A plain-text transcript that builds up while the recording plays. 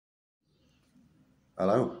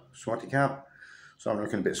Hello, Swati Cab. So I'm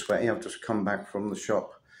looking a bit sweaty. I've just come back from the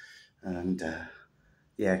shop and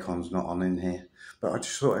the aircon's not on in here. But I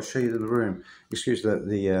just thought I'd show you the room. Excuse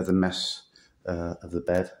the mess of the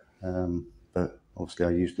bed. But obviously I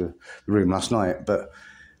used the room last night. But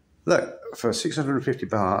look, for 650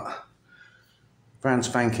 baht, brand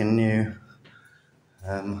spanking new.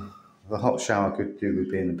 The hot shower could do with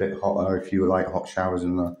being a bit hotter if you like hot showers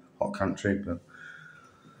in the hot country. But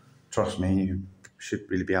trust me, you should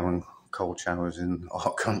really be having cold showers in a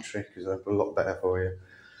hot country because they're a lot better for you.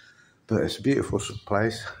 But it's a beautiful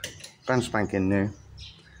place, brand spanking new.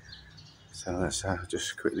 So let's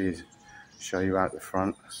just quickly show you out the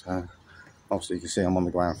front. So obviously you can see I'm on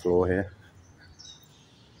the ground floor here.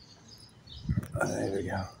 There we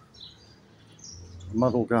go.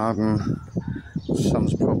 Model garden.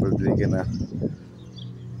 Sun's probably gonna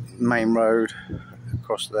main road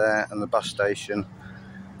across there, and the bus station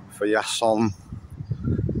for Yason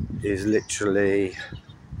is literally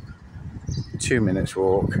 2 minutes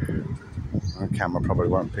walk. My camera probably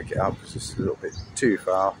won't pick it up because it's a little bit too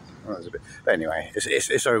far. But anyway,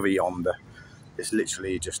 it's over yonder. It's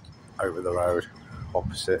literally just over the road,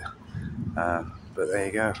 opposite. But there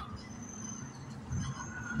you go.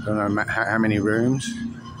 Don't know how many rooms.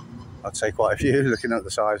 I'd say quite a few, looking at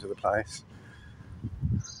the size of the place.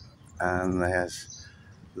 And there's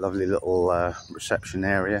a lovely little reception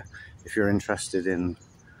area. If you're interested in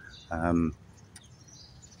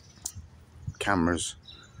cameras,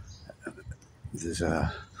 there's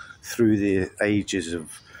through the ages of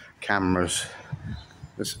cameras,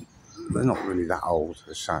 they're not really that old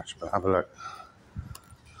as such, but have a look.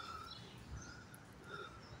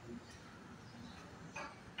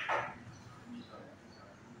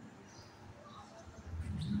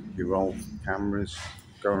 You roll cameras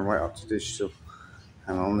going right up to digital,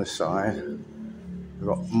 and on this side we've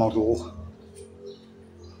got model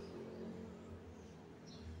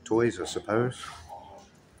toys, I suppose.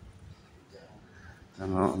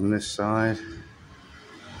 And on this side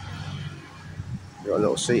you've got a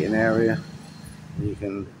little seating area where you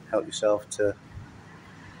can help yourself to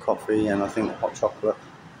coffee and I think hot chocolate.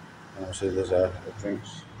 And obviously there's a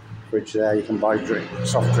drinks fridge there, you can buy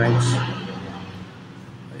soft drinks.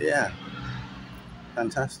 But yeah,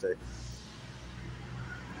 fantastic.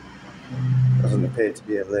 Doesn't appear to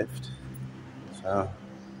be a lift, so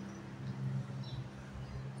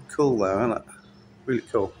cool though, isn't it? Really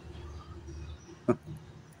cool.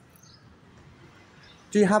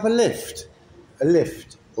 Do you have a lift? A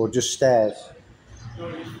lift or just stairs? No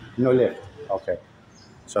lift. No lift. Okay.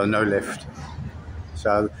 So no lift.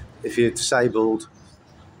 So if you're disabled,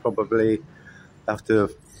 probably have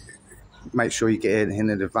to make sure you get in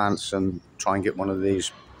advance and try and get one of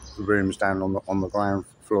these rooms down on the ground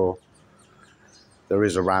floor. There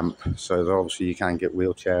is a ramp, so obviously you can get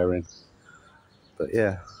wheelchair in. But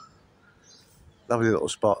yeah, lovely little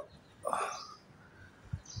spot.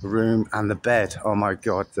 The room and the bed. Oh my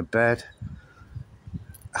god, the bed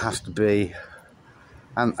has to be,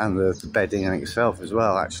 and the bedding in itself as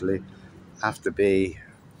well actually, have to be,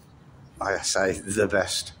 like I say, the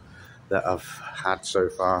best that I've had so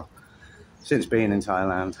far since being in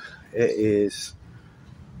Thailand. It is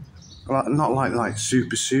not like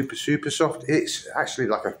super soft. It's actually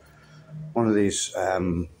like one of these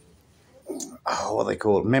what are they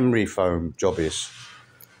called, memory foam jobbies.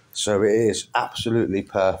 So it is absolutely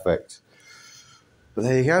perfect. But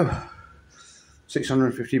there you go,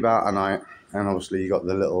 650 baht a night, and obviously you got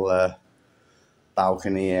the little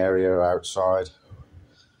balcony area outside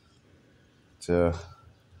to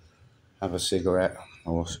have a cigarette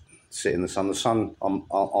or sit in the sun. The sun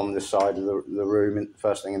on this side of the room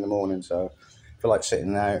first thing in the morning, so if you like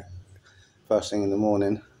sitting out first thing in the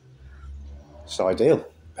morning, it's ideal.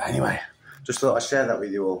 But anyway, just thought I'd share that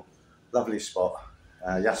with you all. Lovely spot.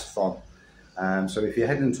 Yasathon. So if you're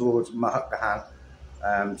heading towards Mahakkahan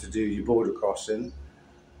to do your border crossing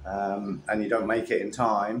and you don't make it in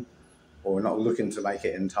time, or not looking to make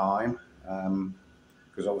it in time,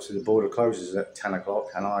 because obviously the border closes at 10 o'clock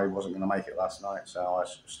and I wasn't going to make it last night, so I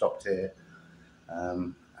stopped here,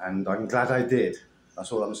 and I'm glad I did.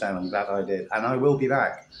 That's all I'm saying, I'm glad I did, and I will be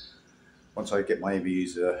back once I get my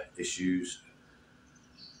visa issues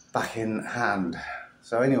back in hand.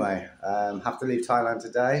 So anyway, have to leave Thailand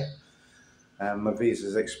today. My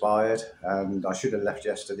visa's expired and I should have left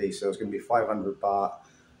yesterday, so it's going to be 500 baht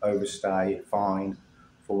overstay fine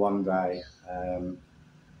for 1 day.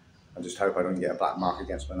 I just hope I don't get a black mark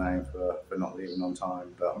against my name for not leaving on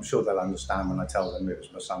time, but I'm sure they'll understand when I tell them it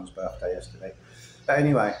was my son's birthday yesterday. But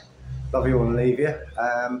anyway, love you all and leave you,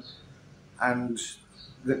 and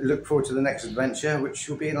look forward to the next adventure, which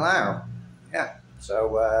will be in Laos. Yeah.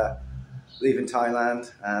 So leaving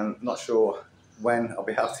Thailand, and not sure when I'll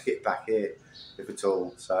be able to get back here, if at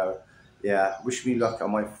all. So yeah, wish me luck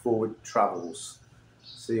on my forward travels.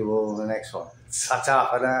 See you all in the next one. Ta-ta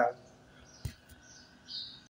for now.